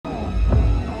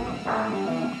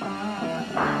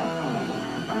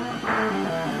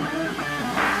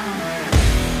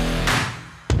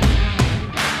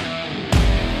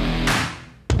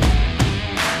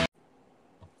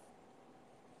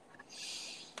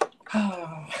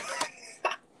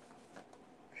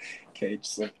Okay,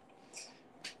 just like,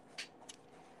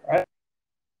 all right.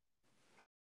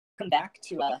 Welcome back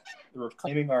to the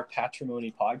Reclaiming Our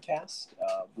Patrimony podcast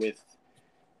with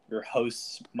your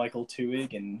hosts, Michael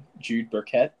Tuig and Jude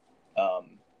Burkett.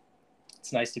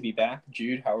 It's nice to be back.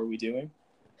 Jude, how are we doing?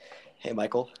 Hey,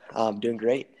 Michael. I'm doing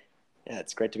great. Yeah,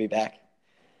 it's great to be back.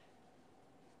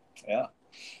 Yeah.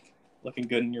 Looking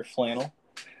good in your flannel.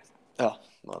 Oh,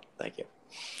 well, thank you.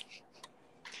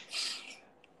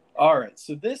 All right,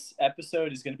 so this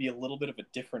episode is going to be a little bit of a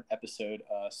different episode.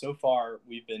 So far,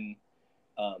 we've been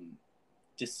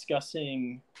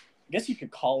discussing, I guess you could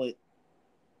call it,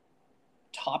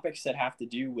 topics that have to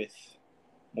do with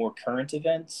more current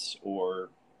events or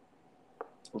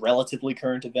relatively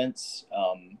current events,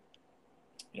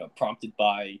 prompted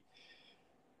by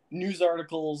news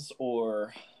articles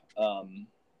or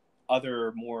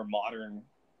other more modern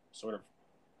sort of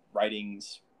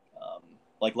writings.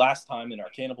 Like last time in our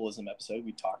cannibalism episode,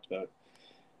 we talked about,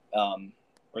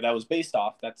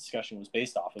 that discussion was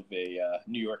based off of a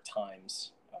New York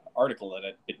Times article that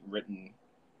had been written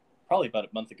probably about a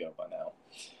month ago by now.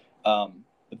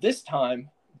 But this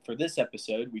time, for this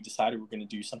episode, we decided we're going to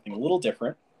do something a little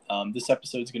different. This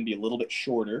episode is going to be a little bit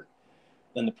shorter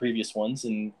than the previous ones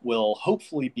and will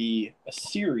hopefully be a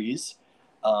series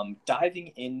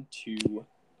diving into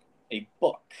a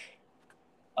book.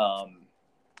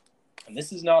 And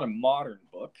this is not a modern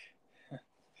book.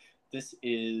 This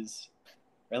is,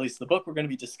 or at least the book we're going to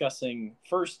be discussing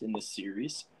first in this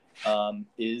series,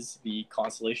 is The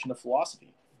Consolation of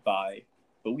Philosophy by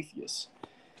Boethius.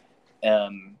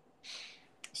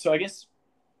 So I guess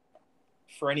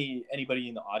for anybody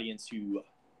in the audience who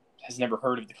has never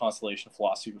heard of The Consolation of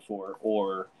Philosophy before,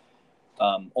 or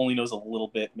only knows a little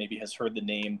bit, maybe has heard the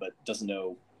name but doesn't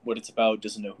know what it's about,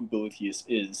 doesn't know who Boethius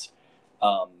is,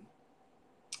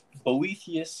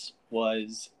 Boethius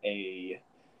was a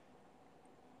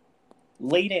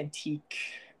late antique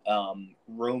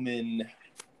Roman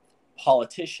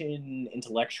politician,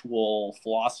 intellectual,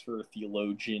 philosopher,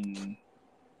 theologian,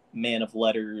 man of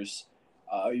letters.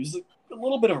 He was a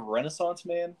little bit of a Renaissance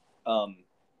man.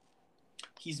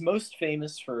 He's most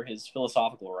famous for his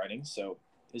philosophical writings, so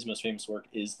his most famous work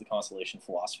is The Consolation of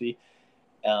Philosophy.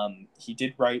 He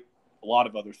did write a lot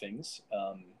of other things,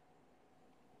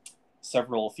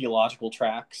 several theological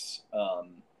tracts.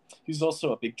 He was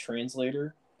also a big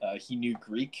translator. He knew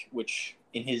Greek, which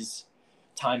in his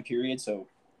time period, so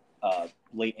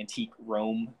late antique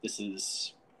Rome, this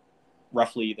is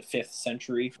roughly the 5th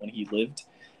century when he lived.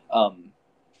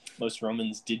 Most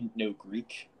Romans didn't know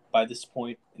Greek by this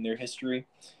point in their history,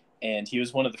 and he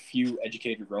was one of the few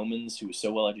educated Romans who was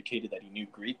so well educated that he knew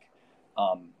Greek.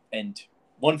 And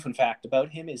one fun fact about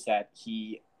him is that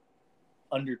he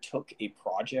undertook a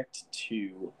project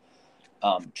to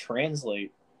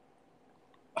translate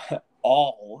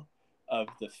all of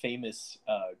the famous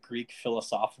Greek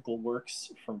philosophical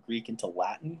works from Greek into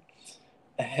Latin.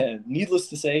 And needless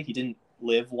to say, he didn't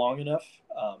live long enough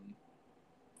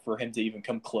for him to even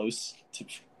come close to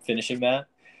finishing that.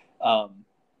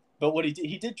 But what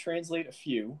he did translate a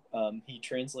few. He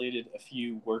translated a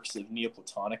few works of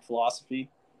Neoplatonic philosophy.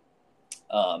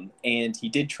 And he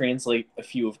did translate a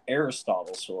few of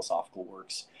Aristotle's philosophical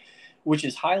works, which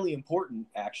is highly important,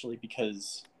 actually,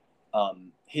 because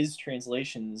his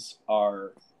translations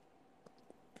are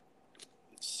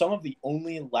some of the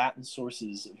only Latin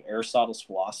sources of Aristotle's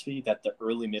philosophy that the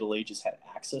early Middle Ages had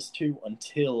access to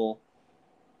until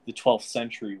the 12th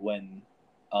century, when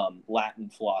Latin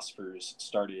philosophers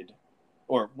started,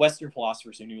 or Western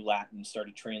philosophers who knew Latin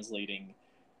started translating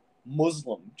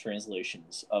Muslim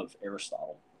translations of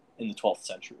Aristotle in the 12th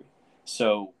century.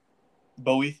 So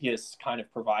Boethius kind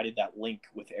of provided that link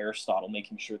with Aristotle,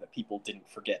 making sure that people didn't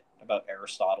forget about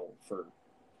Aristotle for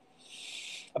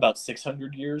about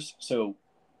 600 years. So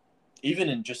even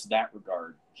in just that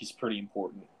regard, he's pretty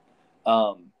important.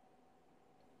 But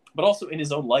also in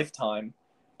his own lifetime,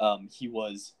 he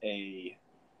was a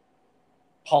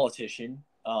politician.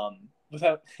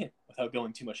 Without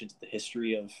going too much into the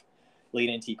history of late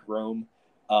antique Rome,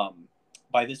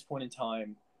 by this point in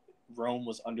time, Rome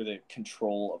was under the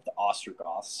control of the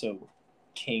Ostrogoths. So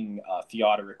King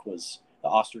Theodoric was the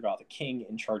Ostrogothic king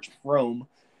in charge of Rome,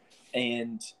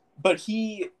 but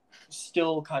he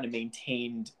still kind of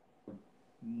maintained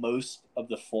most of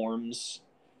the forms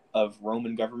of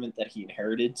Roman government that he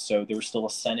inherited. So there was still a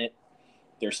Senate,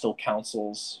 there's still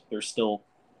councils, there's still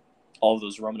all of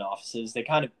those Roman offices. They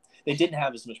didn't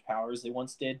have as much power as they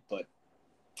once did, but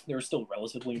they were still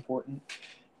relatively important.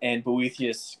 And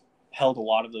Boethius held a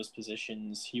lot of those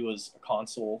positions. He was a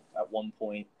consul at one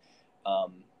point.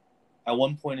 at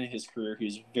one point in his career, he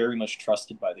was very much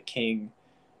trusted by the king.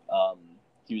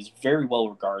 He was very well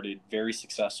regarded, very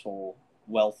successful,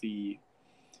 wealthy.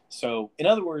 So, in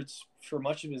other words, for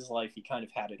much of his life, he kind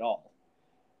of had it all.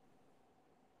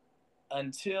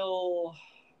 Until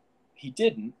he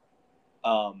didn't,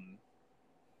 and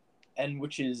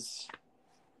which is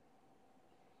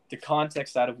the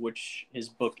context out of which his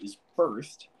book is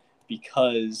birthed,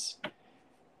 because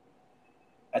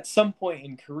at some point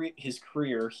in his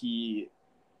career,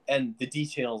 and the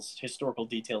details, historical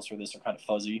details for this are kind of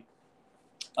fuzzy.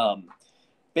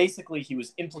 Basically, he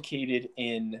was implicated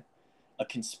in a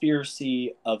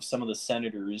conspiracy of some of the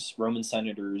senators, Roman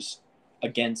senators,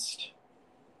 against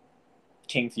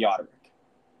King Theodoric.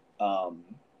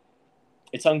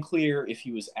 It's unclear if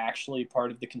he was actually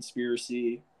part of the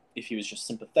conspiracy, if he was just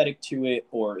sympathetic to it,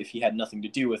 or if he had nothing to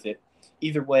do with it.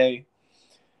 Either way,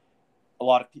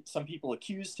 some people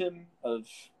accused him of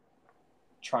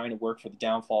trying to work for the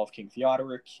downfall of King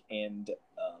Theodoric, and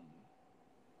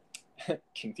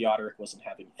King Theodoric wasn't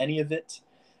having any of it.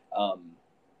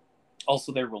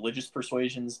 Also, their religious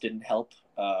persuasions didn't help.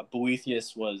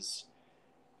 Boethius was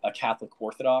a Catholic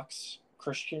Orthodox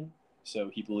Christian, so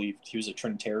he believed he was a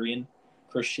Trinitarian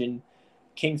Christian.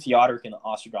 King Theodoric and the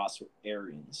Ostrogoths were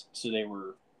Arians, so they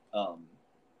were,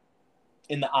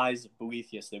 in the eyes of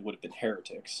Boethius, they would have been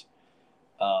heretics.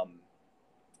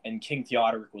 And King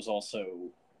Theodoric was also,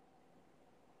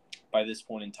 by this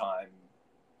point in time,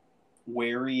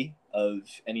 wary of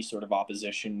any sort of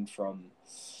opposition from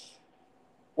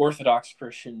Orthodox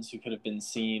Christians who could have been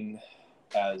seen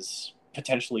as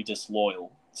potentially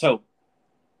disloyal. So,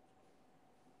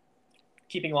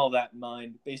 keeping all that in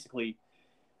mind, basically,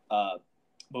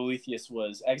 Boethius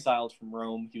was exiled from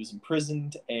Rome. He was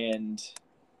imprisoned, and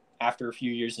after a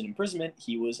few years in imprisonment,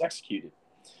 he was executed.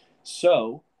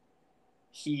 So,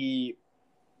 the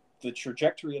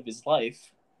trajectory of his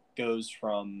life goes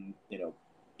from,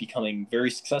 becoming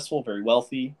very successful, very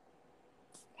wealthy,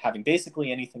 having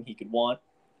basically anything he could want,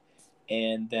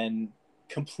 and then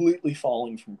completely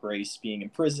falling from grace, being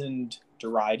imprisoned,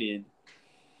 derided,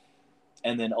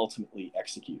 and then ultimately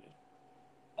executed.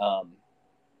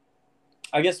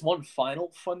 I guess one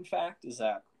final fun fact is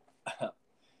that, and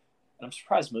I'm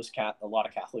surprised a lot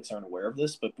of Catholics aren't aware of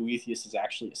this, but Boethius is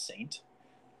actually a saint.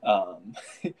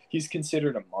 He's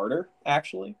considered a martyr,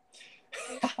 actually.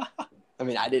 I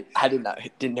mean, I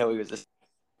didn't know he was this.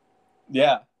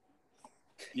 Yeah.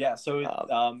 So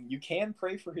you can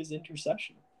pray for his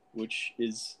intercession, which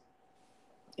is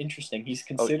interesting. He's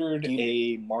considered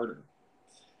a martyr.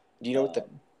 Do you know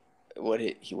what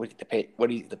he's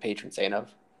the patron saint of,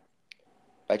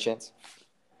 by chance?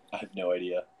 I have no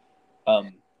idea.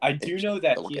 I do know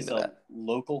that he's a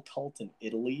local cult in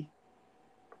Italy.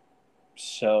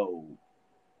 So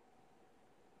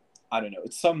I don't know.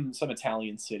 It's some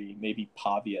Italian city, maybe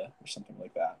Pavia or something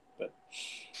like that. But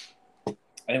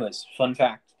anyways, fun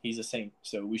fact: he's a saint,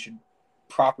 so we should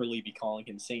properly be calling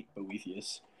him Saint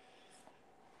Boethius.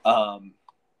 But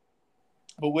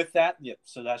with that,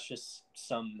 so that's just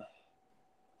a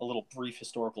little brief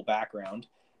historical background,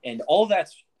 and all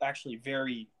that's actually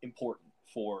very important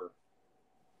for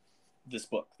this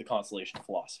book, The Consolation of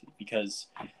Philosophy, because,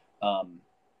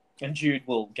 and Jude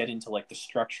will get into like the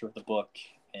structure of the book,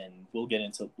 and we'll get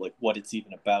into like what it's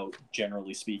even about,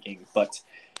 generally speaking. But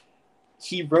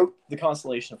he wrote The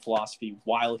Consolation of Philosophy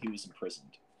while he was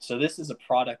imprisoned. So this is a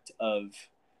product of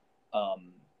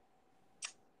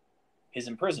his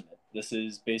imprisonment. This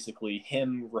is basically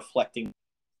him reflecting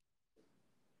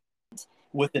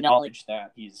with the knowledge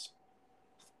that he's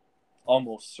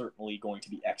almost certainly going to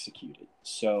be executed.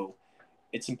 So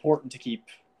it's important to keep,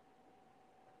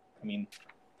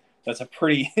 that's a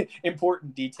pretty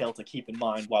important detail to keep in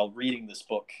mind while reading this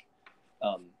book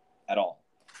at all.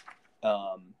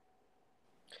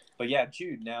 But yeah,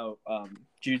 Jude, now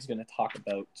Jude's going to talk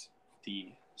about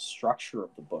the structure of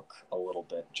the book a little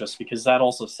bit, just because that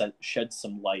also sheds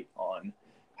some light on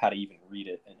how to even read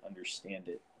it and understand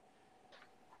it.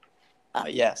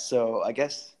 Yeah, so I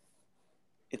guess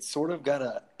it's sort of got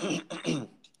a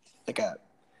like a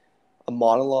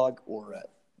monologue, or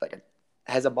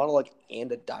has a monologue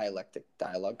and a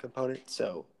dialogue component.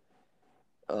 So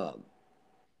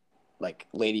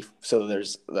so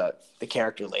there's the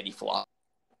character Lady Philosophy,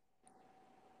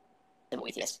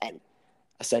 and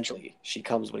essentially she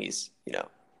comes when he's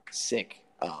sick,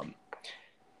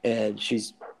 and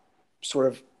she's sort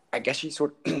of, I guess it's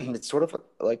sort of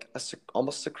like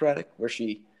almost Socratic, where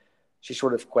she's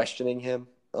sort of questioning him,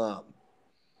 and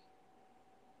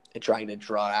trying to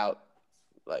draw out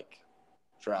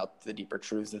the deeper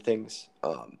truths of things.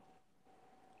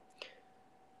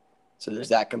 So there's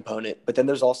that component, but then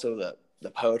there's also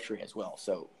the poetry as well.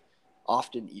 So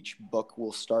often each book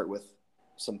will start with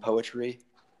some poetry.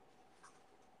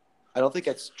 I don't think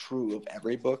that's true of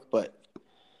every book, but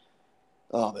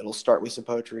it'll start with some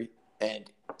poetry, and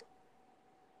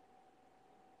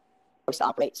to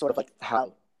operate sort of like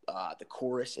how the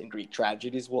chorus in Greek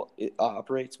tragedies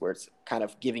operates, where it's kind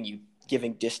of giving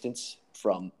distance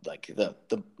from like the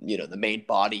the main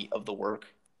body of the work,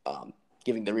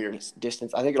 giving the reader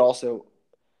distance. I think it also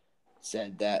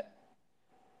said that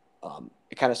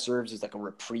it kind of serves as like a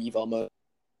reprieve almost,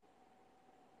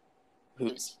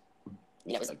 who's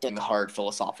is like doing the hard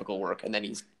philosophical work, and then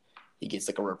he gets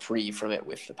like a reprieve from it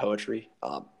with the poetry.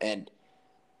 And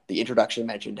the introduction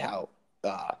mentioned how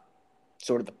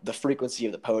sort of the frequency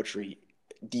of the poetry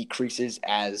decreases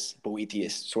as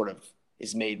Boethius sort of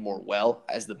is made more well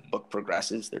as the book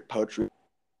progresses. Their poetry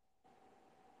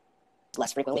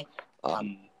less frequently.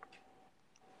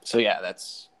 So yeah,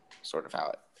 that's sort of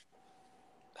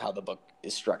how the book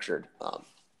is structured.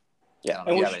 Yeah, I don't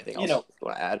know if you have anything else you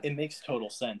want to add? It makes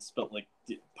total sense, but like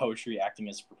poetry acting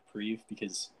as a reprieve,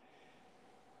 because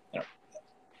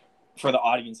for the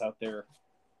audience out there,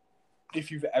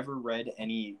 if you've ever read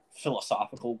any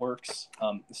philosophical works,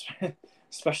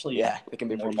 especially it can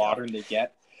be more modern they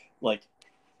get, like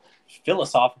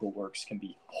philosophical works can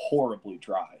be horribly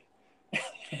dry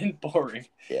and boring.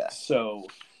 Yeah. So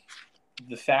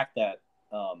the fact that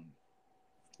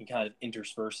he kind of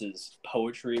intersperses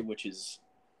poetry, which is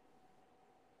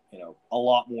a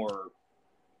lot more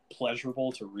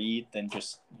pleasurable to read than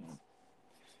just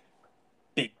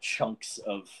big chunks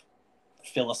of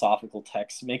philosophical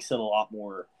text, makes it a lot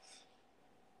more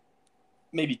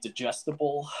maybe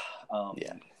digestible.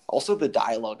 Also the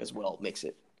dialogue as well makes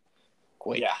it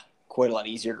quite a lot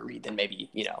easier to read than maybe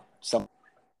some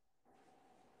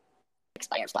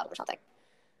by Aristotle or something.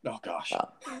 Oh gosh.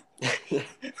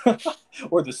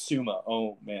 Or the Summa.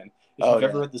 Oh man, if you've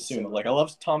ever read the Summa, like I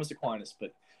love Thomas Aquinas,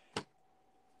 but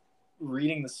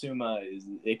reading the Summa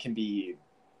can be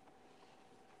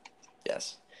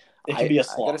it can be a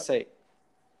slog. I gotta say,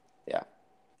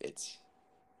 it's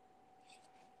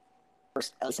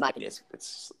worse. At least in my opinion,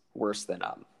 it's worse than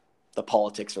the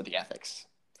politics or the ethics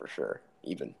for sure.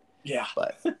 Even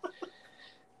but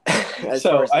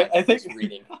so I think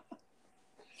reading.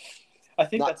 I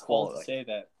think that's all to say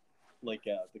that like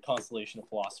the Consolation of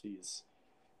Philosophy is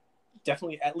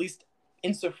definitely, at least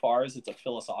insofar as it's a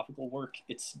philosophical work,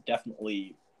 it's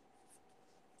definitely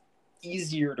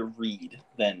easier to read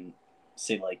than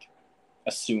say like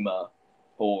a Summa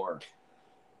or,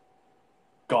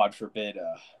 God forbid,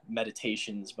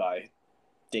 Meditations by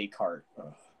Descartes.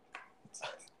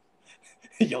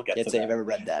 You'll get Can't to say that. I've ever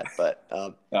read that, but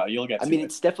no, you'll get to I mean, it.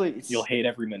 it's definitely you'll hate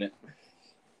every minute.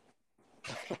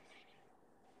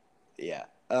 Yeah.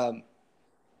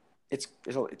 It's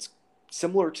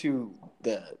similar to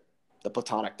the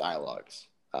Platonic dialogues,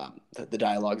 the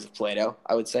dialogues of Plato,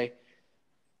 I would say.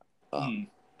 I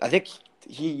think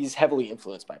he's heavily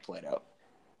influenced by Plato,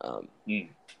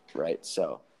 right?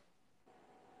 So,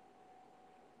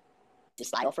 the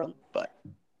style from, but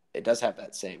it does have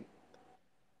that same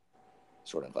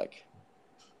sort of like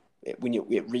it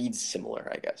reads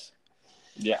similar, I guess.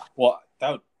 Yeah, well,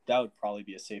 that would probably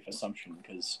be a safe assumption,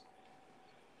 because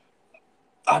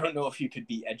I don't know if you could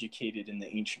be educated in the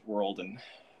ancient world and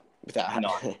without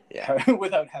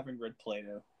having read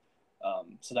Plato.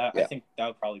 So that I think that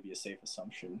would probably be a safe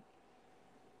assumption.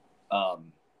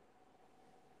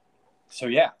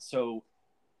 So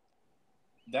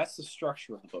that's the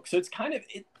structure of the book. So it's kind of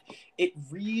it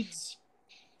reads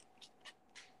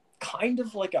kind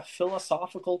of like a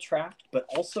philosophical tract, but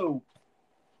also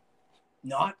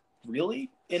not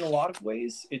really in a lot of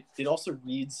ways. It also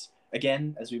reads,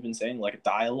 again, as we've been saying, like a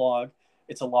dialogue.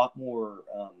 It's a lot more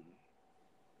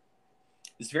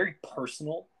it's very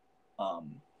personal.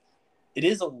 It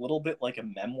is a little bit like a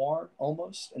memoir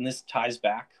almost, and this ties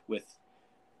back with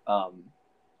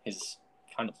his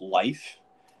kind of life,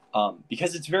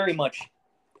 because it's very much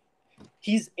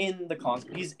he's in the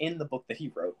book that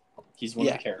he wrote. He's one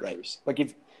of the characters. Right.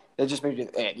 Like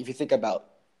if you think about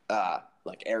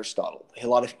like Aristotle,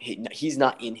 he's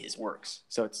not in his works,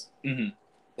 so it's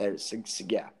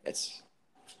it's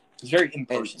very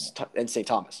impersonal. And St.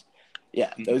 Thomas,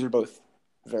 those are both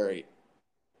very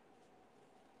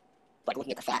like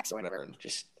looking at the facts or whatever, and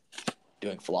just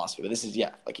doing philosophy. But this is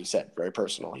like you said, very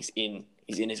personal. He's in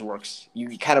his works.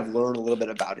 You kind of learn a little bit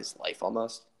about his life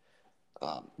almost.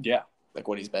 Like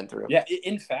what he's been through. Yeah,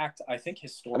 in fact, I think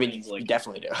historians you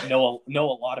definitely do know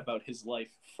a lot about his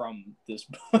life from this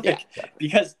book.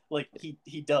 Because like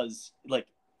he does, like,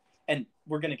 and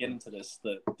we're gonna get into this.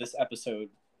 This episode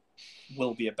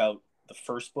will be about the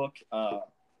first book. I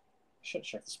should have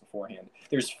checked this beforehand.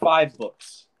 There's 5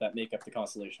 books that make up the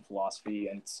Consolation of Philosophy,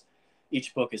 and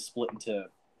each book is split into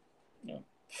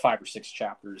 5 or 6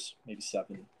 chapters, maybe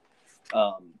 7.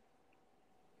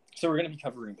 So we're going to be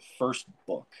covering the first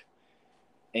book,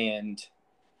 and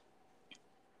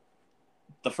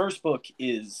the first book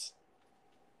is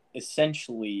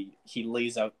essentially he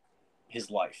lays out his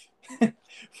life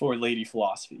for Lady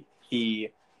Philosophy.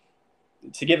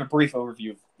 To give a brief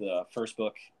overview of the first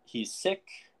book, he's sick.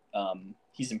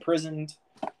 He's imprisoned.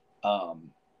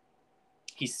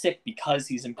 He's sick because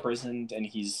he's imprisoned, and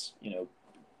he's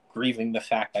grieving the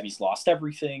fact that he's lost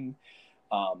everything.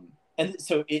 And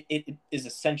so it is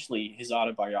essentially his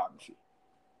autobiography.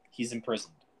 He's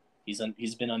imprisoned.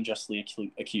 He's been unjustly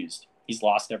accused. He's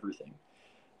lost everything.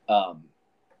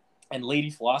 And Lady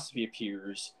Philosophy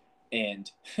appears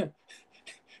and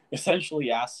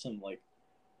essentially asks him, like,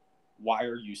 why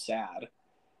are you sad?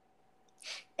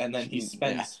 And then he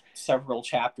spends several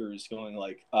chapters going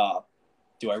like,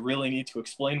 do I really need to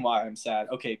explain why I'm sad?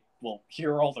 Okay, well,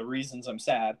 here are all the reasons I'm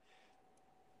sad.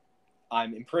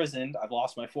 I'm imprisoned. I've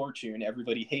lost my fortune.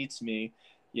 Everybody hates me.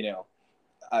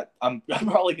 I'm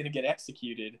probably going to get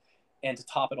executed. And to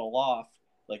top it all off,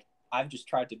 like, I've just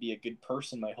tried to be a good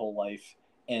person my whole life,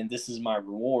 and this is my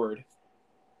reward.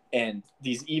 And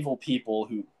these evil people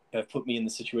who have put me in the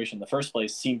situation in the first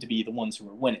place seem to be the ones who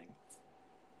are winning.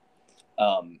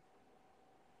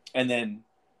 And then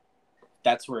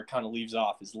that's where it kind of leaves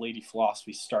off, is Lady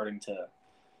Philosophy starting to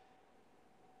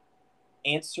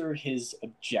answer his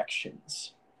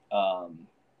objections.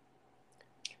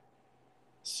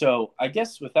 So I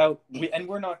guess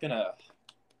we're not gonna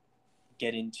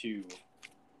get into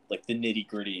like the nitty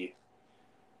gritty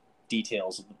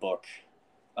details of the book.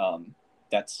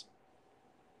 That's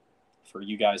for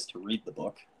you guys to read the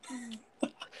book.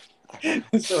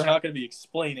 So we're not going to be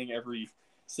explaining every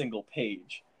single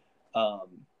page.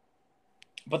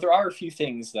 But there are a few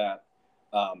things that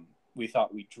we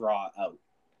thought we'd draw out.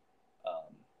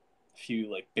 A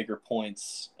few like bigger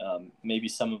points, maybe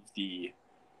some of the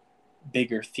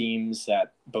bigger themes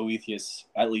that Boethius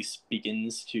at least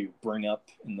begins to bring up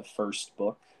in the first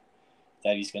book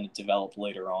that he's going to develop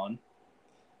later on.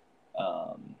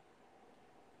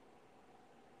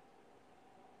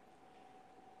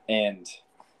 And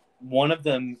one of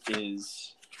them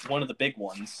is one of the big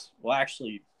ones. Well,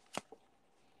 actually,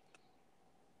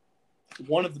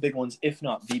 one of the big ones, if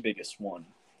not the biggest one,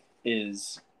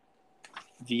 is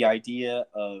the idea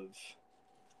of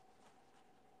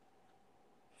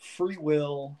free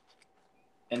will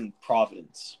and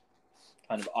providence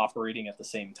kind of operating at the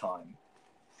same time.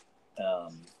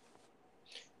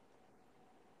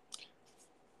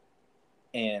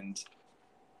 And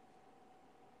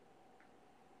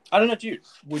I don't know, Jude,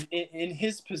 in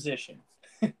his position,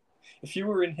 if you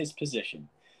were in his position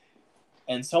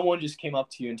and someone just came up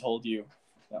to you and told you,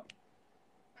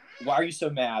 why are you so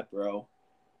mad, bro?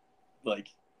 Like,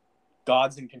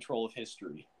 God's in control of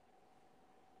history.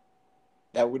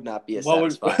 That would not be a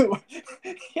satisfying.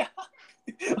 Yeah.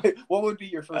 Like, what would be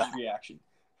your first reaction?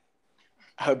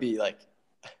 I would be like,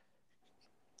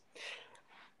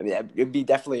 I mean, it'd be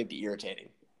irritating.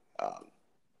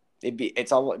 It'd be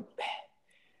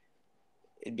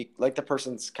like the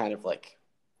person's kind of like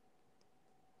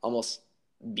almost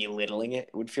belittling it.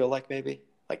 It would feel like maybe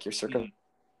like you're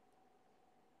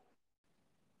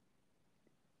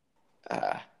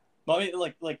Well, I mean,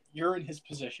 like you're in his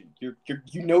position. You're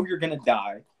gonna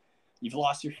die. You've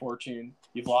lost your fortune.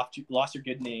 You've lost your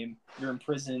good name. You're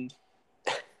imprisoned.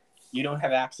 You don't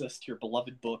have access to your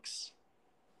beloved books.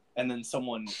 And then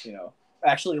someone,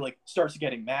 actually like starts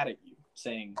getting mad at you,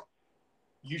 saying,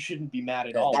 "You shouldn't be mad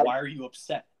at all. Why are you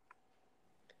upset?"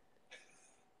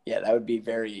 Yeah, that would be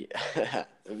very, it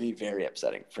would be very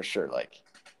upsetting for sure. Like,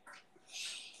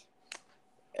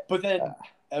 but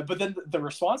then the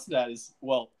response to that is,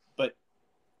 well, but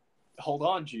hold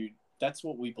on, Jude. That's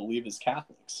what we believe as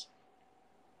Catholics,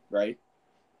 right?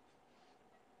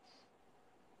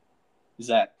 Is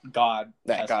that God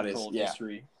has control of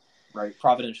history, right?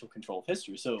 Providential control of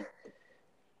history. So,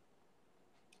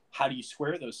 how do you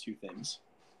square those two things?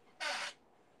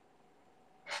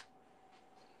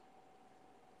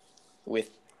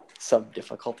 With some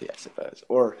difficulty, I suppose,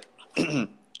 or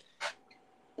maybe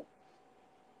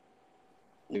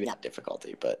not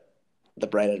difficulty, but the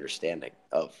right understanding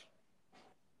of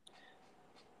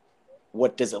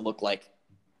what does it look like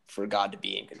for God to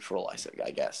be in control,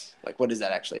 I guess. Like, what does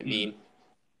that actually mean?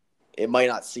 It might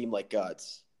not seem like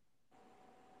God's,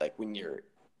 like when you're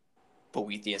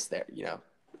Boethius there, you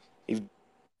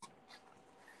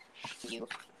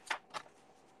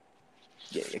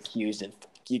get accused and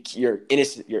you're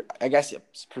innocent. I guess you're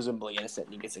presumably innocent,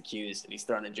 and he gets accused and he's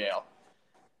thrown in jail.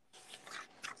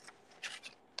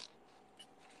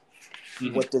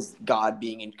 Mm-hmm. What does God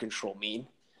being in control mean?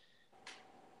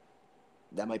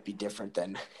 That might be different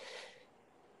than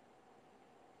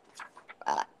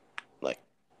like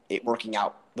it working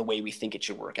out the way we think it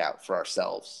should work out for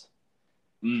ourselves.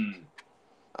 No,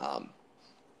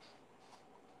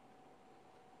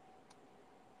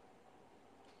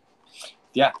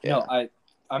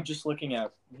 I'm just looking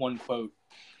at one quote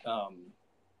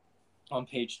on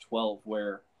page 12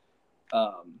 where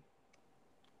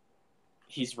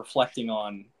he's reflecting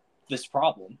on this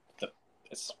problem.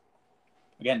 It's,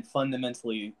 again,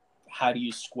 fundamentally, how do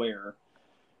you square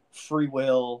free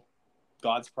will,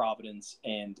 God's providence,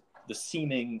 and the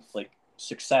seeming like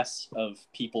success of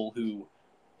people who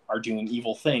are doing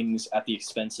evil things at the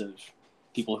expense of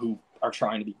people who are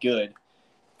trying to be good.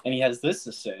 And he has this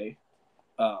to say,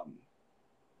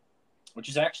 which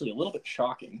is actually a little bit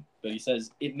shocking, but he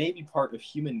says, it may be part of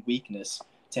human weakness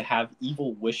to have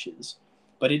evil wishes,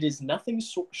 but it is nothing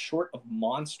short of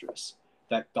monstrous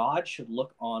that God should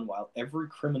look on while every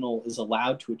criminal is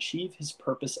allowed to achieve his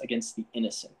purpose against the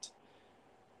innocent.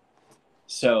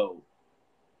 So,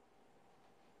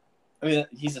 I mean,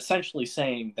 he's essentially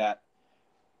saying that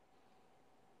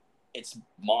it's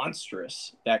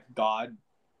monstrous that God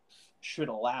should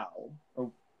allow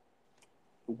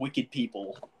wicked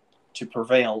people to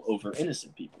prevail over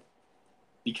innocent people,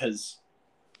 because,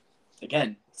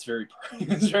 again, it's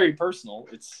very personal.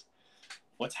 It's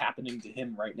what's happening to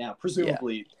him right now.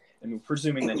 Presumably, I mean,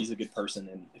 presuming that he's a good person,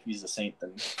 and if he's a saint,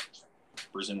 then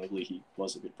presumably he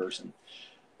was a good person,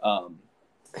 or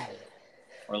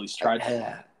at least tried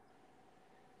to.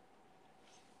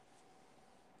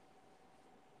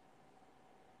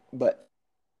 But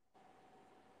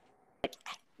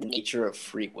the nature of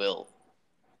free will,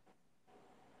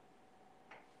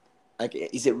 like,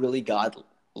 is it really God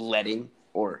letting,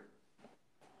 or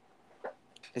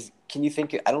can you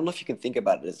think? I don't know if you can think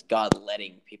about it as God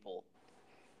letting people,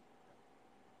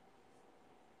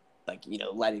 like,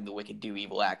 letting the wicked do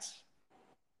evil acts,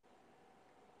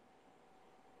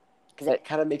 because that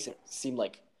kind of makes it seem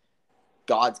like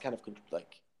God's kind of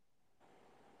like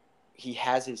he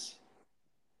has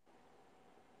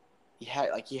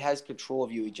control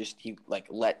of you. He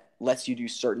lets you do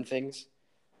certain things.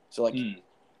 So like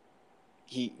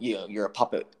you're a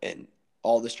puppet and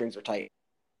all the strings are tight.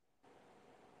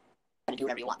 You do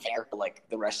whatever you want there, but like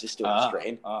the rest is still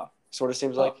restrained. Sort of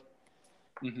seems like.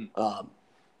 Mm-hmm.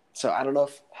 So I don't know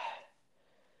if,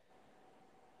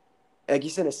 I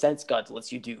guess in a sense, God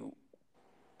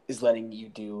is letting you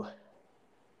do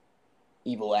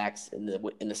evil acts in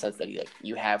the sense that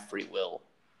you have free will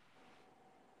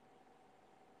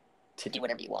to do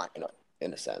whatever you want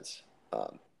in a sense.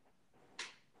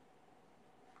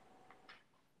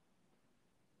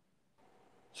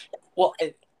 Well,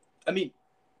 I mean,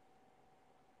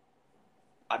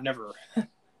 I've never.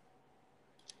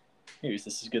 This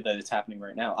is good that it's happening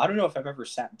right now. I don't know if I've ever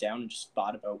sat down and just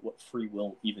thought about what free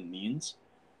will even means,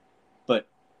 but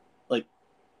like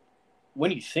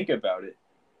when you think about it,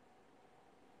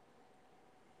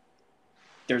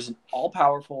 there's an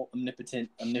all-powerful,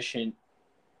 omnipotent, omniscient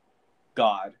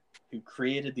God who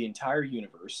created the entire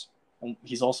universe, and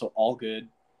he's also all good,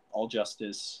 all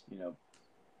justice,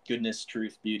 goodness,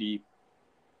 truth, beauty.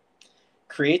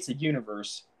 Creates a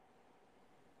universe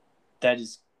that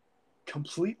is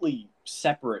completely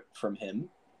separate from him,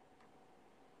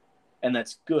 and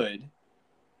that's good.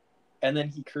 And then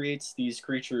he creates these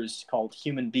creatures called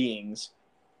human beings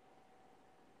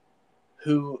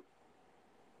who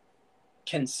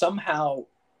can somehow,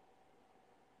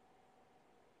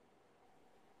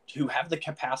 who have the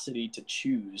capacity to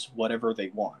choose whatever they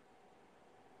want.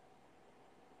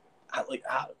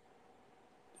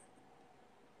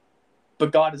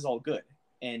 But God is all good,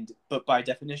 but by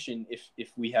definition,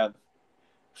 if we have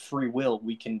free will,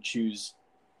 we can choose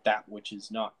that which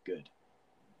is not good.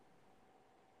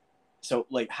 So,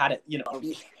 like, how to,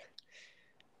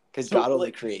 because God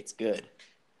only creates good.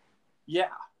 Yeah.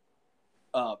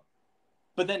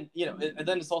 But then, and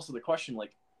then it's also the question,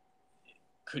 like,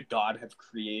 could God have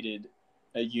created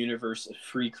a universe of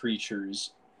free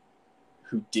creatures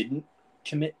who didn't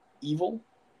commit evil?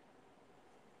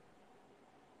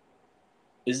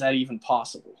 Is that even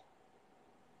possible?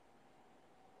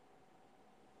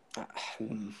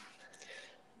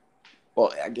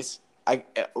 Well, I guess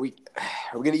we're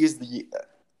going to use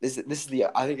this is the,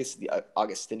 I think it's the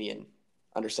Augustinian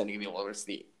understanding of evil, where it's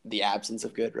the absence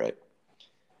of good, right?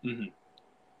 Mm-hmm.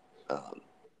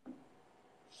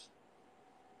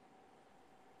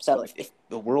 So if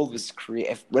the world was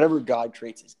if whatever God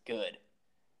creates is good,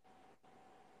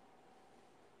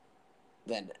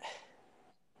 then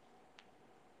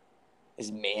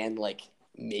is man like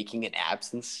making an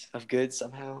absence of good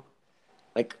somehow?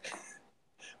 Like,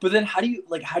 but then how do you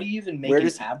even make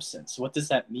an absence? What does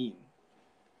that mean?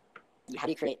 How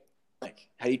do you create? Like,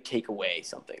 how do you take away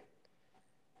something?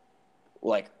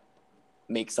 Like,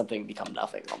 make something become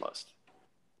nothing almost.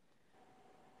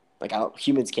 Like,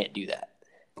 humans can't do that.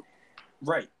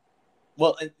 Right.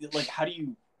 Well, like, how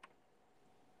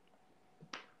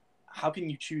can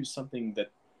you choose something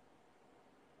that,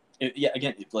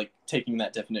 again, like taking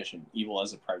that definition, evil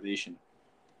as a privation,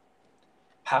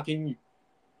 how can you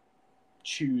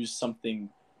choose something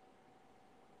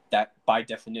that by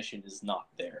definition is not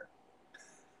there?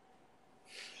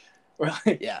 Or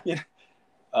like, yeah.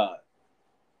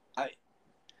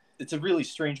 It's a really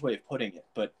strange way of putting it,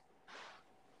 but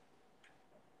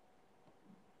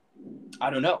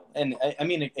I don't know. And I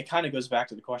mean, it kind of goes back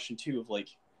to the question too of like,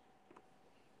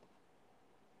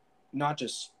 not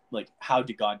just like how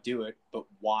did God do it, but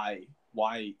why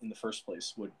in the first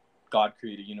place would God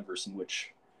create a universe in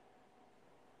which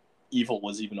evil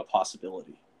was even a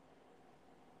possibility?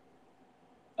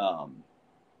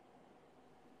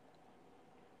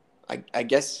 I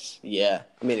guess, yeah.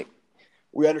 I mean,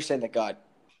 we understand that God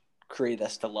created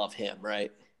us to love Him,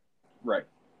 right? Right.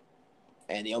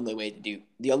 And the only way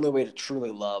to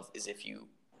truly love is if you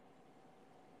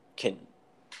can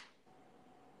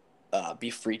be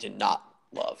free to not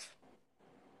love.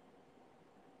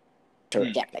 To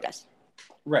reject, I guess.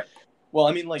 Right. Well,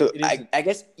 I mean, like, so it isn't. I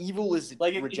guess evil is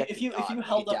like rejecting if you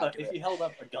held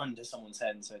up a gun to someone's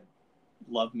head and said,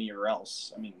 "Love me or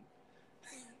else," I mean,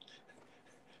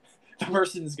 the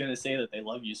person's gonna say that they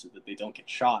love you so that they don't get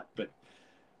shot. But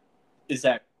is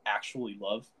that actually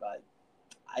love?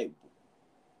 I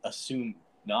assume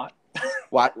not.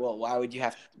 Why? Well, why would you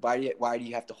have? Why do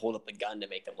you have to hold up the gun to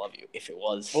make them love you? If it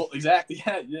was well, exactly,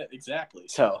 yeah, exactly.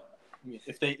 So, I mean,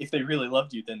 if they really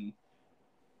loved you, then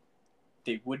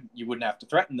you wouldn't have to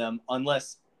threaten them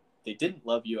unless they didn't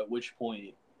love you. At which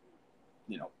point,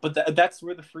 But that's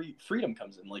where the freedom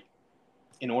comes in. Like,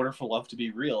 in order for love to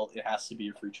be real, it has to be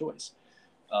a free choice.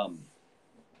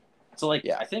 So, like,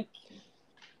 yeah. I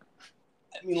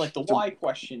mean, like, the why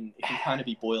question, it can kind of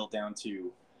be boiled down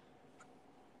to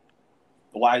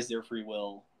why is there free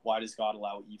will? Why does God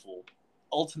allow evil?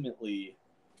 Ultimately,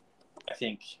 I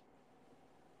think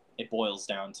it boils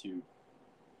down to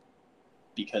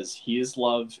because He is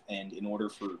love, and in order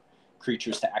for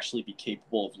creatures to actually be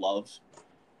capable of love,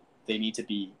 they need to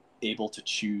be able to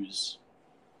choose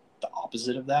the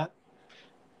opposite of that.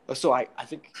 So I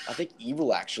think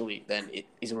evil actually then it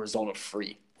is a result of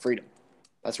freedom.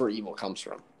 That's where evil comes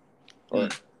from. Or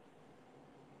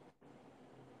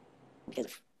because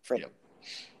of freedom.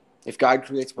 If God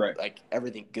creates like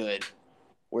everything good,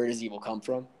 where does evil come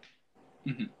from?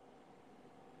 Mm-hmm.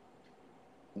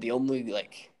 The only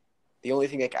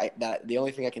thing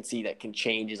I can see that can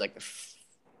change is like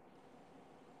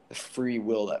the free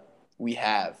will that we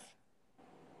have,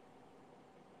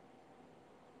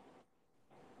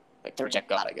 like to reject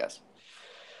God, I guess.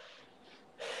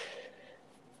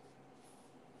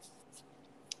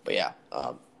 But yeah,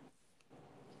 I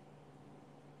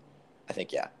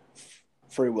think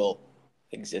free will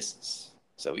exists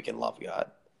so we can love God.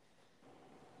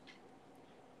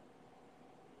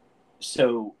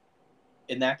 So,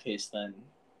 in that case, then,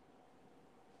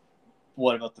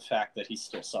 what about the fact that He's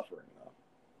still suffering, though?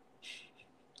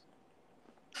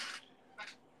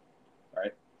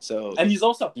 Right. So, and he's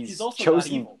also chosen... not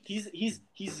evil. He's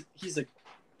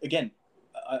again,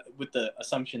 with the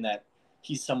assumption that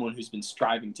he's someone who's been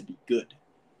striving to be good,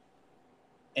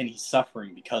 and he's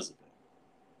suffering because of it.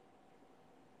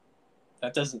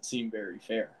 That doesn't seem very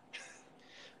fair.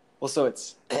 Well, so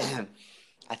it's,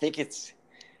 I think it's,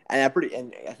 and I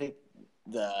think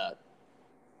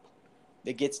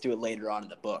it gets to it later on in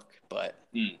the book, but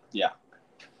yeah.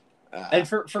 And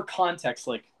for context,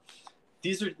 like,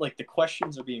 these are like the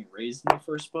questions are being raised in the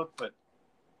first book, but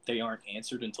they aren't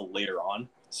answered until later on.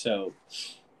 So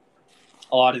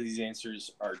a lot of these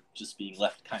answers are just being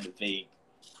left kind of vague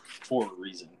for a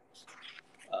reason.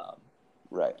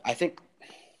 Right. I think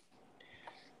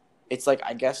it's like,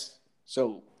 I guess,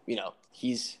 so,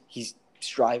 he's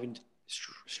striving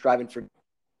for,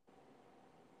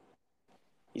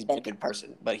 he's been a good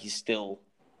person, but he's still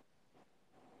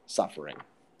suffering.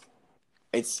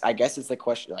 I guess it's the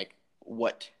question, like,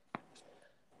 what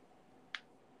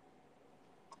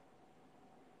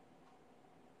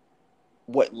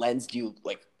lens do you,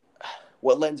 like,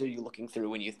 what lens are you looking through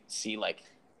when you see, like,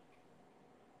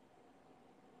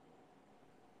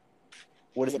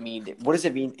 what does it mean? What does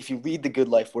it mean if you lead the good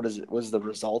life? What is the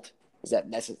result? Does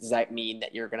that mean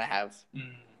that you're gonna have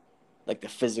like the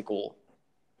physical,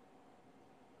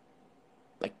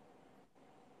 like,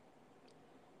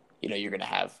 you're gonna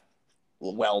have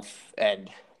wealth and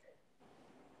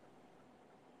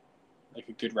like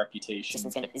a good reputation?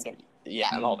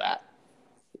 And all that.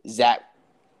 Is that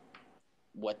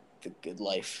what the good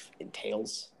life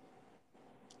entails?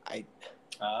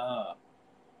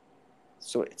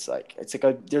 So it's like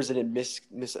there's a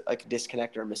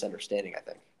disconnect or a misunderstanding, I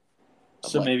think.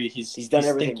 So like, maybe he's done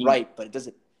everything thinking, right, but it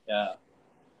doesn't. Yeah.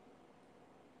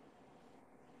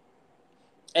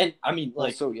 And I mean,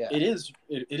 like, it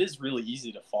is really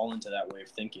easy to fall into that way of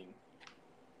thinking.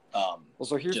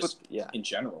 So here's in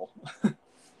general.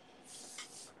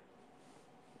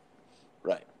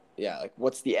 Right. Yeah. Like,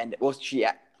 what's the end? Well,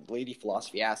 Lady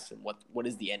Philosophy asks him, what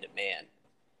is the end of man?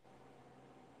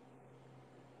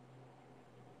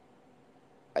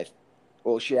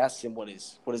 She asks him what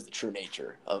is the true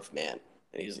nature of man,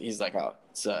 and he's like, oh,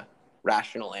 it's a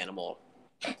rational and mortal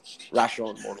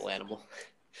animal.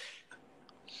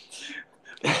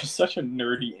 Which is such a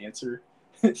nerdy answer.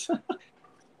 I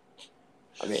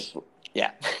mean,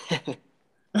 yeah.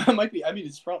 It might be. I mean,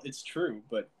 it's true,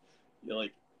 but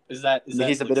like, is that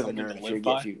he's a bit of a nerd.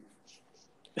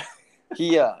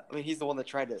 He's the one that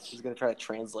he's going to try to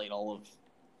translate all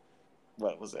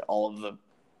of the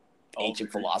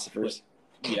ancient philosophers.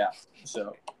 Yeah.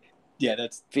 So, yeah,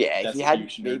 that's if he had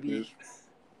huge nerd move.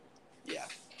 Yeah.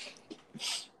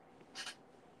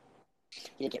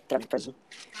 You get thrown to prison.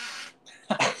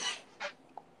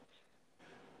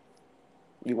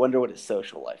 You wonder what his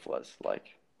social life was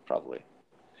like. Probably.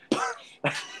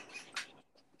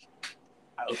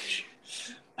 Ouch.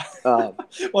 Well,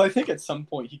 I think at some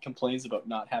point he complains about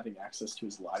not having access to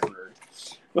his library.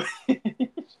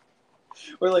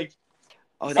 Or like,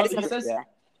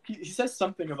 he says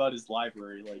something about his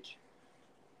library, like,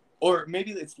 or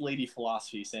maybe it's Lady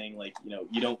Philosophy saying, like,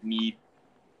 you don't need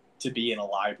to be in a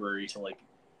library to, like,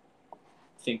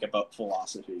 think about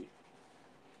philosophy.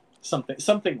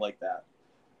 Something like that.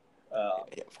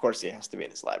 Of course, he has to be in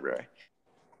his library.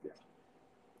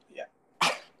 Yeah.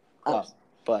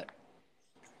 But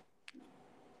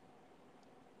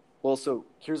so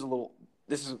here's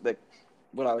this is like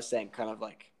what I was saying, kind of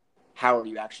like, how are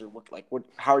you actually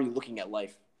how are you looking at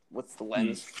life? What's the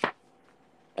lens?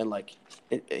 And like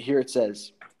here it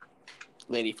says,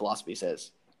 Lady Philosophy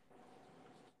says,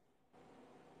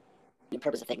 the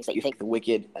purpose of things that you think the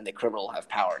wicked and the criminal have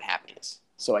power and happiness.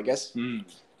 So I guess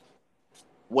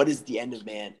what is the end of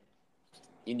man?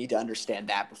 You need to understand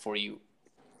that before you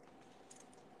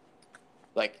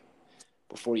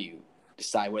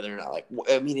decide whether or not, like,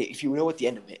 I mean, if you know what the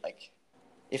end of it, like,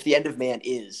 if the end of man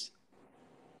is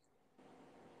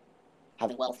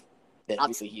having wealth, then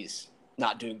obviously he's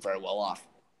not doing very well off,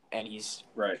 and he's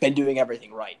been doing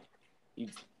everything right.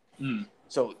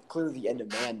 So clearly the end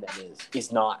of man then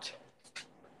is not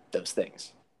those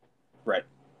things. Right.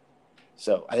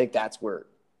 So I think that's where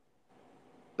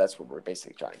we're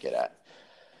basically trying to get at.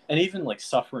 And even like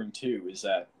suffering too is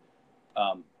that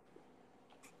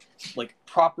like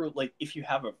proper, like, if you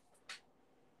have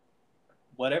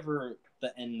whatever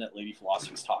the end that Lady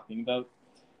Philosophy is talking about,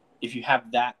 if you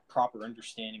have that proper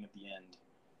understanding of the end,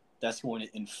 that's going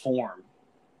to inform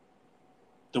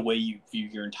the way you view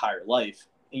your entire life,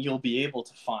 and you'll be able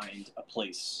to find a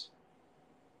place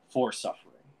for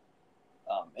suffering,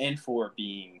 and for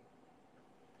being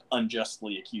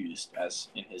unjustly accused, as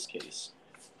in his case,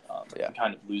 and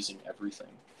kind of losing everything.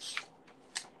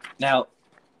 Now,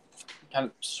 kind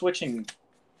of switching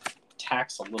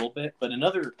tacks a little bit, but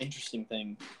another interesting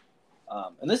thing,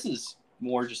 and this is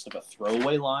more just of a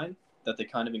throwaway line that they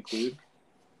kind of include,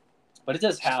 but it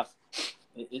does have,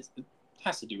 it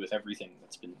has to do with everything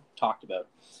that's been talked about.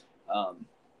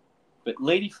 But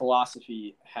Lady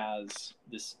Philosophy has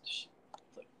this,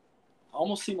 like,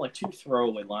 almost seem like two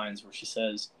throwaway lines where she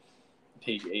says,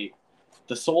 page 8,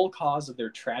 the sole cause of their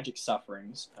tragic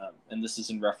sufferings, and this is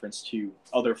in reference to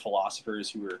other philosophers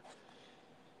who were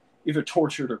either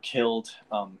tortured or killed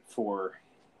for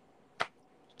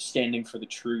standing for the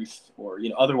truth, or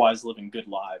otherwise living good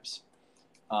lives.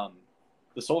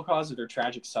 The sole cause of their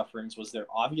tragic sufferings was their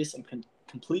obvious and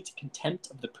complete contempt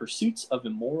of the pursuits of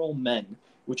immoral men,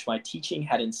 which my teaching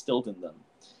had instilled in them.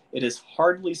 It is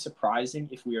hardly surprising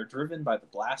if we are driven by the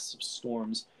blasts of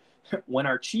storms when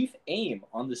our chief aim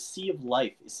on the sea of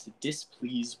life is to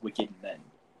displease wicked men.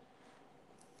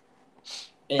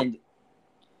 And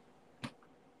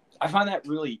I find that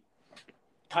really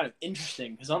kind of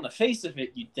interesting, because on the face of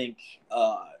it, you'd think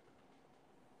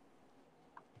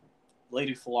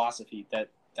Lady Philosophy, that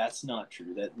that's not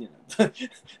true. That, you know,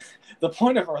 the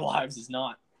point of our lives is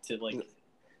not to like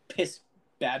piss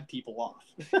bad people off.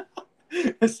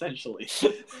 Essentially,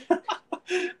 isn't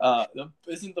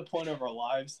the point of our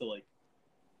lives to like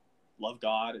love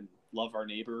God and love our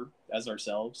neighbor as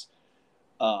ourselves?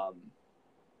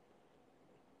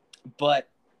 But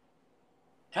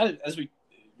kind of as we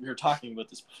were talking about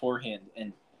this beforehand,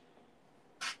 and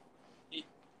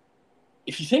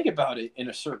if you think about it in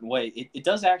a certain way, it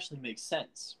does actually make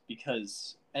sense,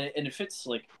 because and it fits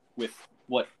like with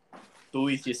what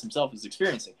Boethius himself is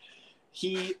experiencing.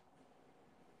 He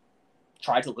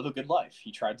tried to live a good life.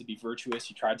 He tried to be virtuous.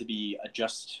 He tried to be a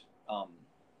just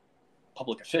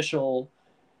public official.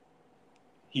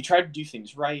 He tried to do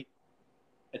things right,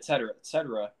 etc.,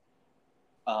 etc.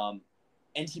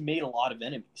 And he made a lot of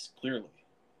enemies, clearly.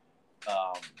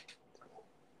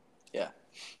 Yeah.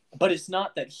 But it's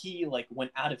not that he like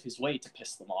went out of his way to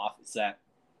piss them off. It's that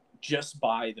just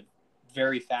by the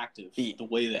very fact of the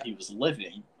way that he was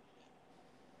living,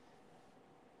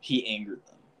 he angered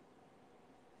them.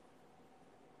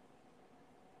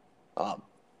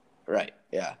 Right.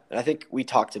 Yeah. And I think we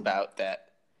talked about that,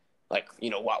 like, you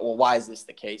know, why is this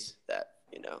the case that,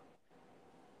 you know,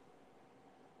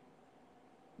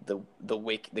 the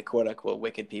quote unquote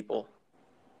wicked people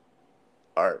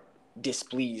are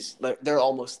displeased. They're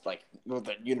almost like, well,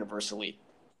 they're universally,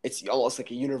 it's almost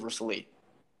like a universally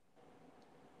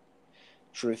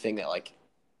true thing that like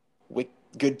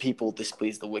good people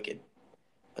displease the wicked.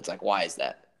 It's like, why is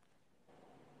that?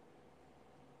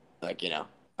 Like, you know,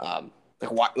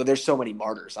 like why? Well, there's so many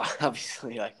martyrs,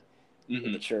 obviously, like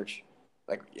in the church,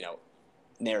 like, you know,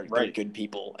 they're good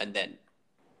people, and then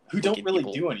who don't really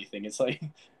do anything. It's like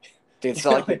it's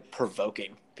not like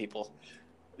provoking people.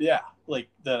 Yeah, like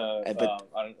the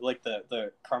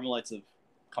Carmelites of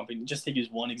Company. Just to use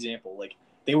one example, like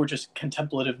they were just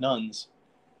contemplative nuns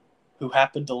who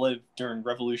happened to live during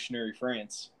Revolutionary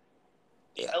France.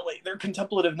 Yeah, like they're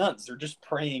contemplative nuns. They're just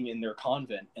praying in their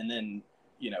convent, and then,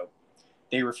 you know,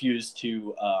 they refused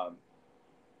to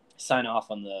sign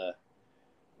off on the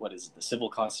civil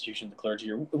constitution of the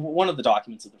clergy, or one of the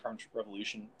documents of the French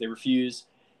Revolution. They refused,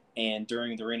 and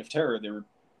during the Reign of Terror, they were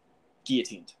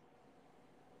guillotined.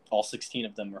 All 16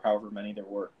 of them, or however many there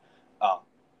were.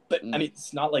 But I mean,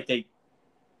 it's not like they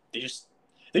just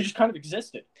kind of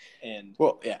existed. And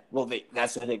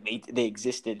that's the thing. They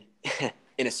existed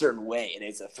in a certain way, and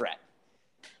it's a threat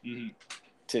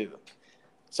too.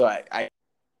 So I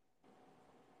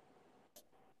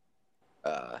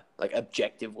like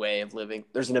objective way of living.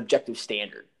 There's an objective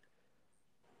standard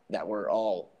that we're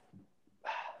all,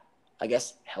 I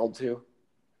guess, held to,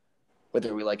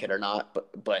 whether we like it or not.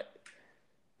 But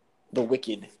the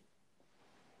wicked,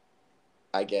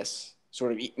 I guess,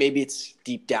 sort of, maybe it's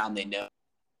deep down they know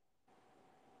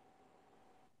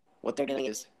what they're doing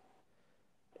is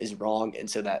wrong, and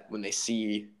so that when they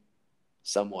see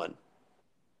someone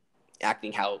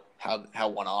acting how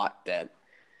one ought, that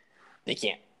they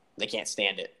can't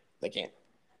stand it. They can't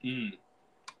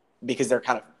because they're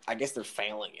kind of, I guess, they're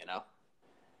failing, you know.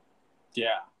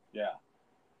 Yeah.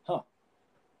 Huh.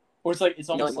 Or it's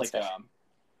almost like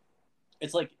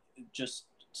it's like just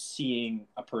seeing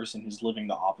a person who's living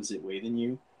the opposite way than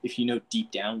you. If you know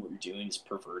deep down what you're doing is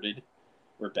perverted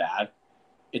or bad,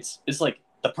 it's like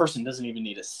the person doesn't even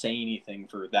need to say anything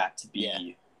for that to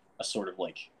be a sort of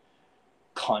like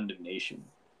condemnation.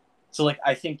 So like,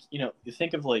 I think, you know, you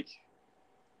think of like,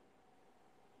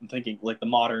 I'm thinking like the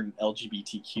modern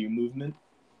LGBTQ movement,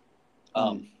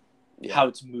 how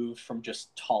it's moved from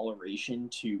just toleration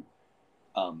to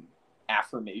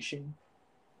affirmation,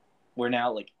 where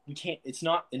now like it's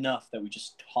not enough that we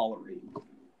just tolerate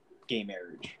gay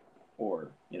marriage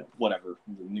or, you know, whatever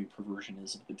the new perversion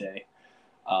is of the day.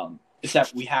 It's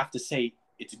that we have to say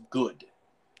it's good.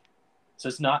 So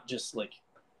it's not just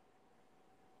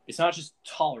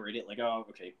tolerate it, like, oh,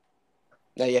 okay.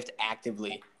 No, you have to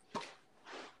actively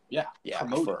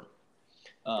promote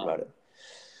it.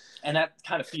 And that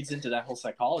kind of feeds into that whole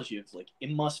psychology of like,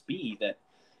 it must be that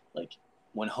like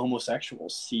when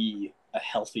homosexuals see a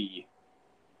healthy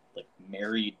like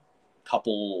married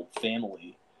couple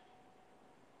family,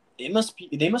 they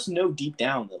must know deep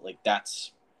down that like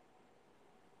that's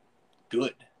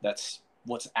good. That's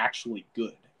what's actually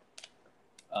good.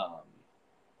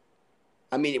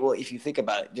 I mean, well, if you think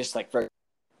about it, just like that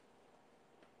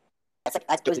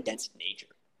goes against nature,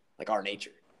 like our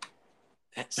nature.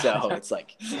 So it's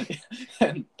like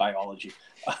and biology.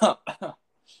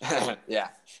 Yeah.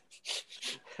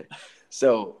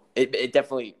 So it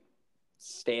definitely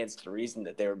stands to reason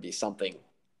that there would be something,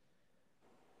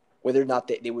 whether or not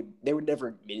they would never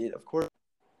admit it, of course.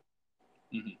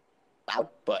 loud,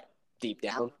 but deep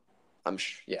down,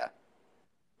 yeah,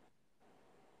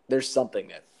 there's something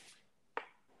that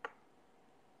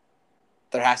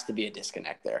there has to be a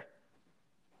disconnect there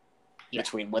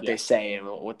between what they say and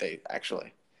what they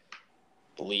actually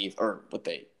believe or what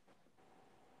they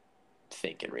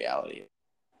think in reality.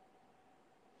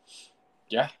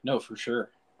 Yeah, no, for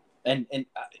sure. And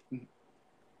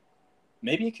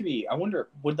maybe it could be, I wonder,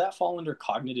 would that fall under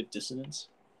cognitive dissonance?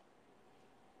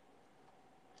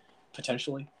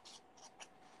 Potentially.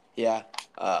 Yeah.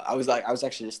 I was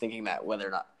actually just thinking that whether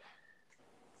or not,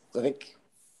 I think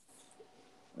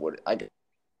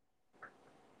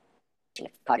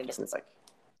cognitive dissonance, like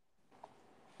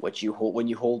when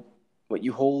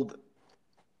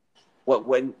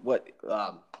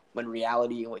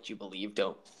reality and what you believe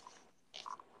don't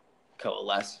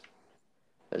coalesce.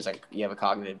 There's like you have a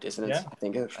cognitive dissonance. Yeah. I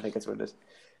think that's what it is.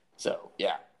 So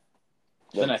yeah.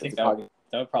 Then I think that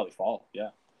would probably fall. Yeah.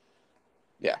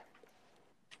 Yeah.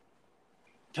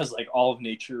 Because like all of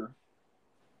nature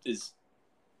is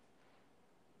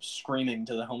screaming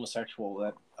to the homosexual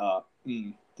that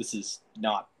this is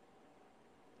not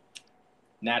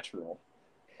natural.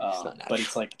 It's not natural. But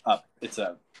it's like it's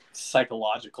a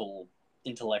psychological,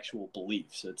 intellectual belief.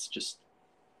 So it's just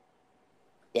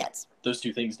those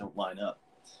two things don't line up.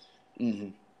 Mm-hmm.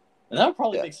 And that would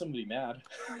probably make somebody mad.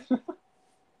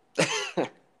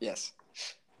 Yes.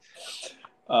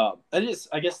 I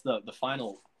guess the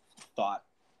final thought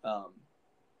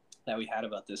that we had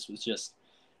about this was just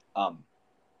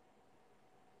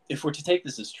if we're to take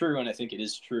this as true, and I think it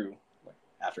is true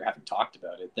after having talked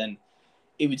about it, then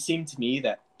it would seem to me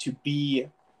that to be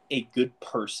a good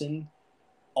person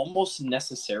almost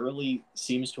necessarily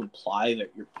seems to imply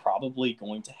that you're probably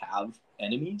going to have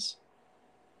enemies,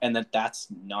 and that's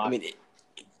not a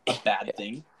bad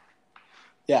thing.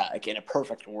 Yeah, like in a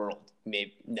perfect world,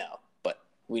 maybe no, but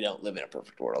we don't live in a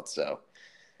perfect world, so.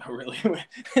 Oh, really?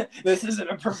 This isn't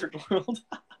a perfect world.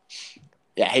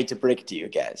 Yeah, I hate to break it to you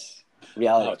guys.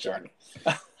 Reality check.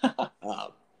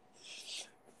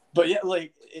 But yeah,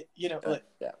 like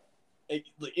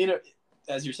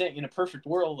as you're saying, in a perfect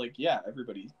world, like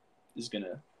everybody is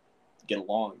gonna get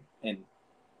along and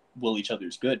will each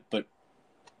other's good, but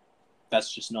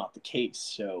that's just not the case.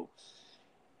 So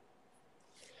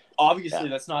obviously,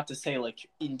 that's not to say like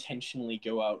intentionally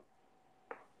go out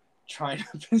trying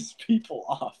to piss people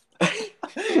off.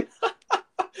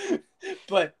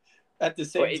 But at the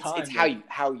same time, it's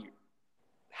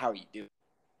how you do it.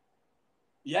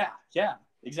 Yeah,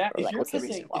 exactly. Like,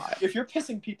 if you're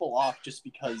pissing people off just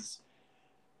because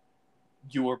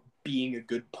you're being a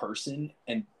good person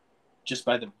and just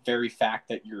by the very fact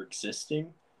that you're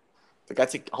existing, like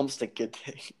that's almost a good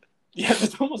thing. Yeah,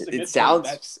 that's almost a good thing.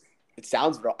 It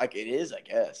sounds like it is, I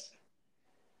guess.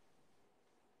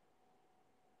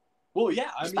 Well,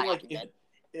 yeah, I mean, like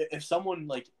if someone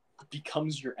like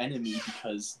becomes your enemy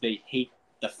because they hate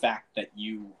the fact that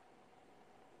you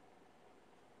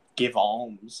give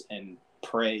alms and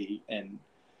pray and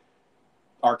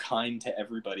are kind to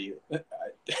everybody,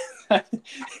 that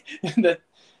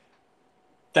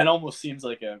almost seems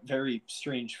like a very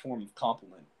strange form of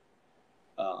compliment.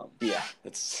 Yeah,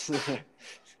 it's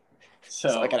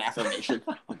so like an affirmation.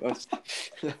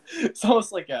 It's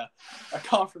almost like a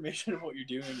confirmation of what you're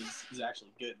doing is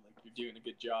actually good. Like you're doing a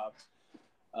good job.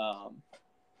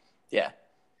 Yeah.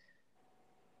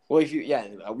 Well, if you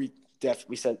we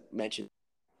mentioned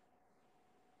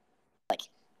like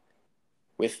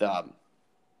with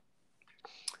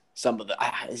some of the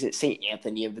is it Saint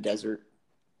Anthony of the Desert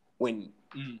when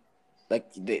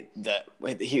like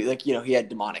he had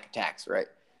demonic attacks, right?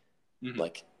 Mm-hmm.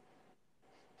 Like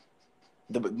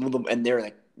and they're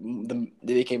like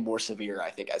they became more severe,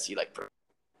 I think, as he like. It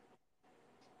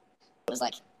was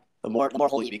like the more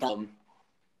holy you become,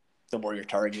 the more you're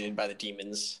targeted by the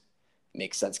demons. It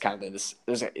makes sense, kind of. There's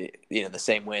the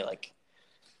same way, like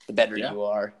the better you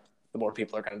are, the more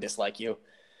people are going to dislike you.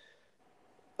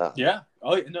 Yeah.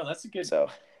 Oh no, that's a good. So,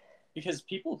 because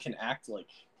people can act like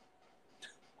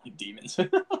demons.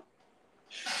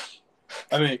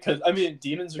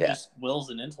 Demons are just wills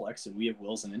and intellects, and we have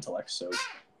wills and intellects. So,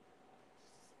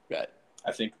 right.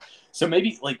 I think so.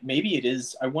 Maybe it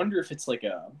is. I wonder if it's like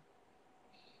a.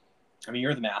 I mean,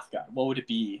 you're the math guy. What would it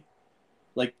be?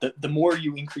 Like the more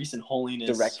you increase in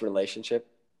holiness, direct relationship.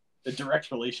 The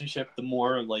direct relationship, the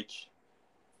more like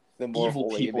the more evil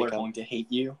people are going to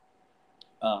hate you.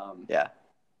 Yeah.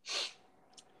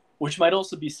 Which might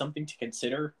also be something to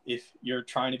consider if you're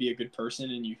trying to be a good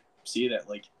person and you see that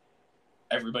like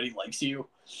everybody likes you.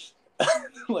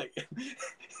 Like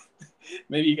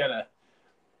maybe you gotta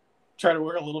try to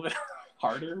work a little bit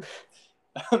harder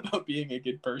about being a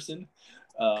good person.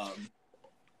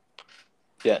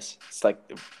 Yes, it's like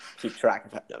keep track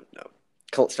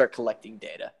of start collecting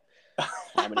data.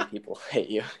 How many people hate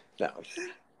you? No.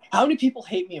 How many people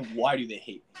hate me, and why do they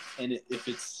hate me? And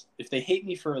if they hate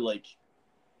me for like,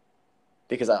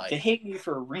 because they hate me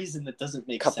for a reason that doesn't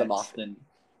make cut sense, them off. then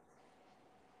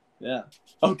yeah.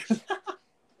 Oh,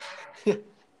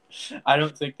 I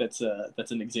don't think that's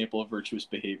an example of virtuous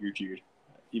behavior, Jude.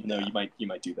 Even though you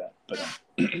might do that, but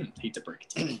hate to break it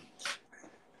to you.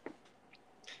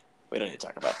 We don't need to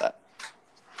talk about that.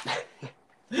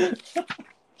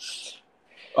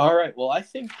 All right. Well, I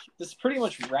think this pretty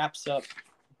much wraps up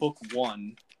book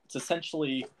 1. It's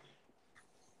essentially,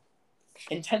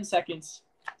 in 10 seconds,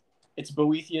 it's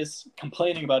Boethius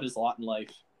complaining about his lot in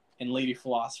life, and Lady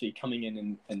Philosophy coming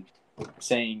in and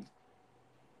saying,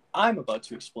 I'm about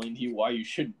to explain to you why you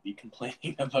shouldn't be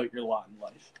complaining about your lot in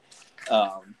life.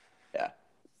 Yeah.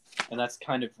 And that's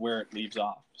kind of where it leaves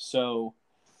off. So,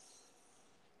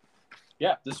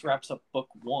 yeah, this wraps up book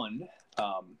 1.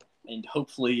 And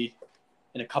hopefully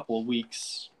in a couple of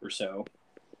weeks or so,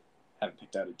 haven't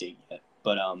picked out a date yet,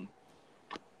 but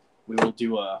we will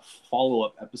do a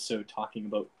follow-up episode talking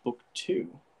about book 2.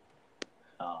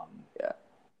 Yeah.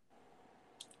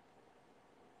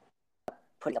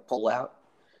 Putting a poll out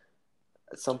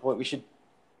at some point. We should.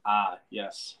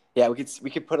 Yes. Yeah, we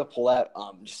could put a poll out.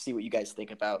 Just see what you guys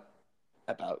think about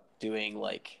doing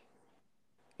like,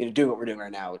 doing what we're doing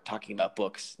right now, talking about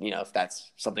books. If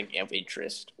that's something of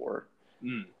interest or.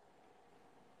 And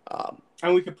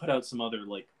we could put out some other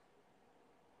like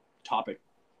topic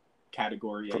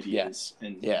category ideas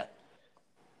and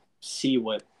see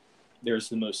what there's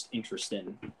the most interest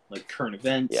in, like current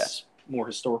events, more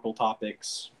historical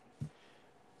topics,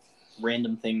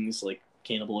 random things like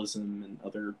cannibalism and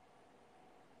other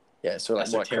sort of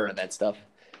like more current event stuff.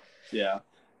 Yeah.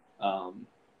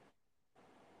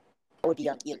 Would be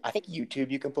on, I think YouTube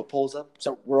you can put polls up.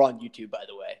 So we're on YouTube, by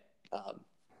the way.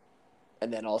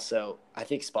 And then also I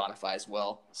think Spotify as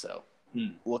well. So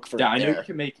look for I know you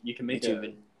can make YouTube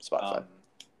and Spotify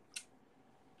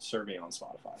survey on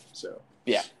Spotify. So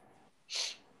yeah.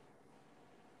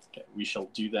 Okay, we shall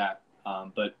do that.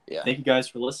 But thank you guys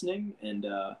for listening, and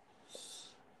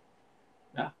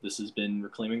this has been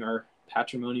Reclaiming Our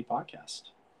Patrimony podcast.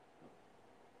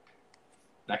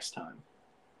 Next time.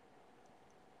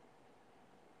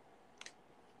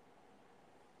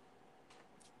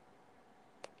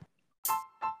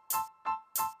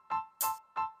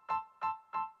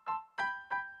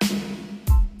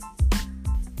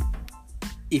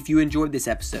 If you enjoyed this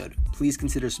episode, please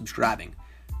consider subscribing.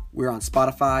 We're on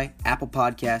Spotify, Apple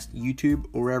Podcast, YouTube,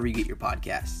 or wherever you get your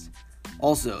podcasts.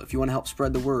 Also, if you want to help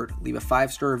spread the word, leave a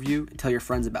 5-star review and tell your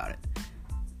friends about it.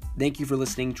 Thank you for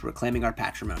listening to Reclaiming Our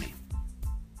Patrimony.